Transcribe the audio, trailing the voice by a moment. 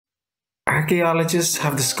Archaeologists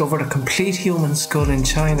have discovered a complete human skull in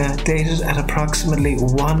China dated at approximately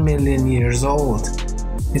 1 million years old.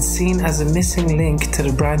 It's seen as a missing link to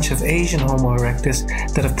the branch of Asian Homo erectus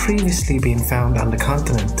that have previously been found on the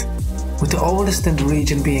continent. With the oldest in the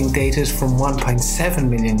region being dated from 1.7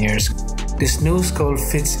 million years, this new skull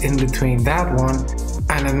fits in between that one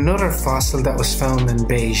and another fossil that was found in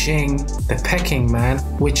Beijing, the Peking Man,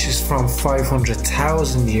 which is from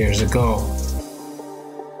 500,000 years ago.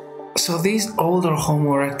 So these older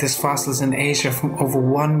Homo erectus fossils in Asia from over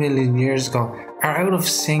 1 million years ago are out of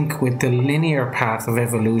sync with the linear path of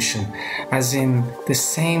evolution, as in the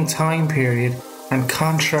same time period, and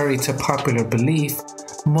contrary to popular belief,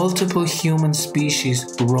 multiple human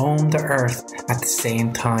species roamed the earth at the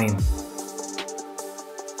same time.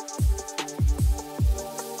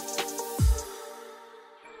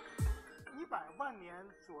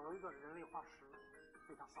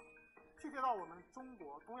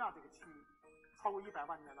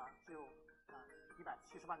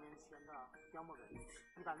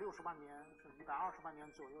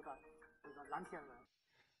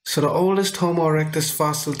 So the oldest Homo erectus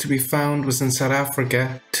fossil to be found was in South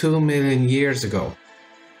Africa 2 million years ago,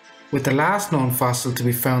 with the last known fossil to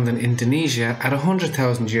be found in Indonesia at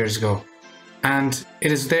 100,000 years ago, and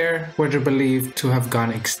it is there where they're believed to have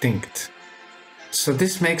gone extinct. So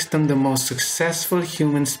this makes them the most successful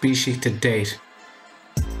human species to date.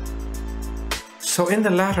 So in the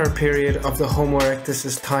latter period of the Homo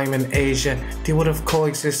erectus' time in Asia, they would have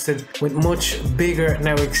coexisted with much bigger,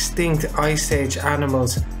 now extinct Ice Age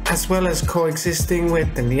animals, as well as coexisting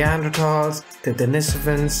with the Neanderthals, the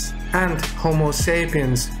Denisovans, and Homo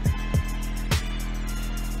sapiens.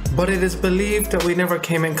 But it is believed that we never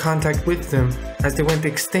came in contact with them, as they went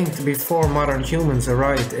extinct before modern humans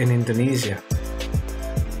arrived in Indonesia.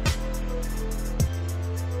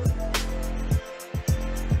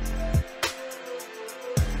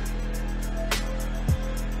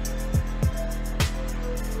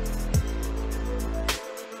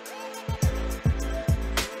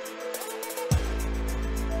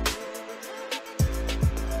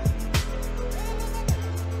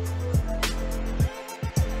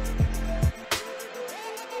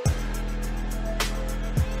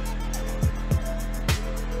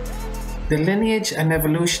 The lineage and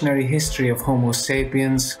evolutionary history of Homo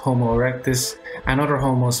sapiens, Homo erectus, and other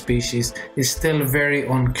Homo species is still very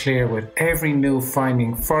unclear, with every new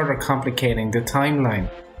finding further complicating the timeline.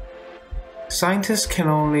 Scientists can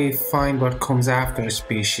only find what comes after a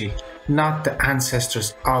species, not the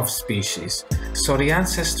ancestors of species. So the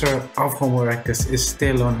ancestor of Homo erectus is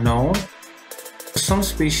still unknown. Some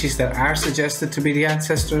species that are suggested to be the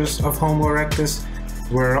ancestors of Homo erectus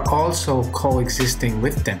were also coexisting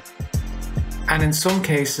with them, and in some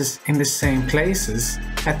cases in the same places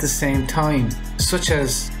at the same time, such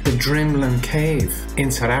as the Drimlin Cave in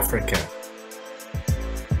South Africa.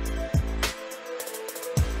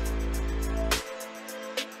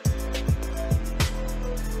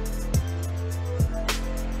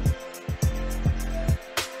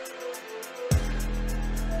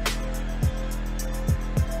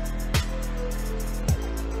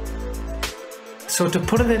 So to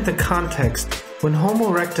put it into context, when Homo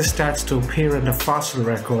erectus starts to appear in the fossil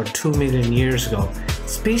record 2 million years ago,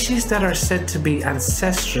 species that are said to be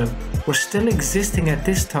ancestral were still existing at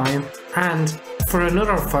this time and for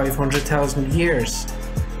another 500,000 years.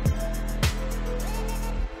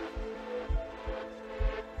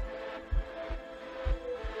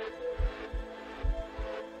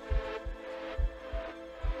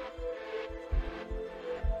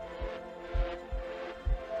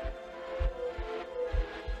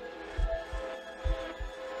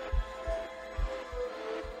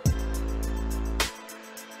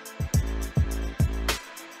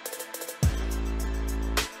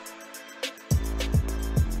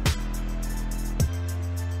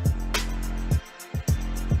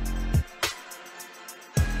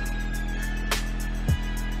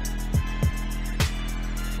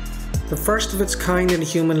 The first of its kind in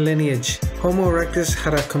human lineage, Homo erectus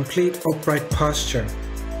had a complete upright posture.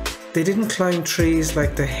 They didn't climb trees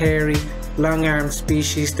like the hairy, long-armed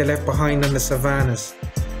species they left behind on the savannas.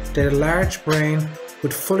 They had a large brain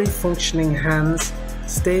with fully functioning hands,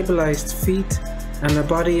 stabilized feet, and a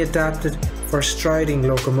body adapted for striding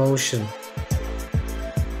locomotion.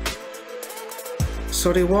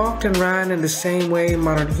 So they walked and ran in the same way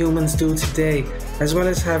modern humans do today, as well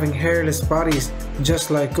as having hairless bodies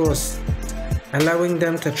just like us, allowing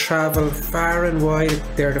them to travel far and wide.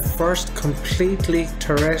 They're the first completely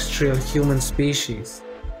terrestrial human species.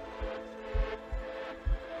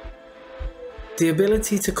 The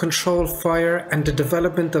ability to control fire and the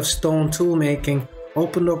development of stone tool making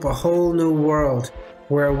opened up a whole new world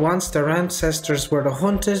where once their ancestors were the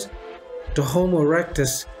hunted, the Homo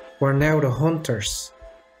erectus were now the hunters,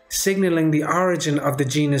 signaling the origin of the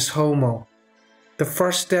genus Homo. The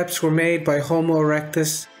first steps were made by Homo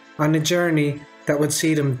erectus on a journey that would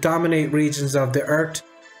see them dominate regions of the earth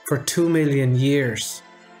for 2 million years.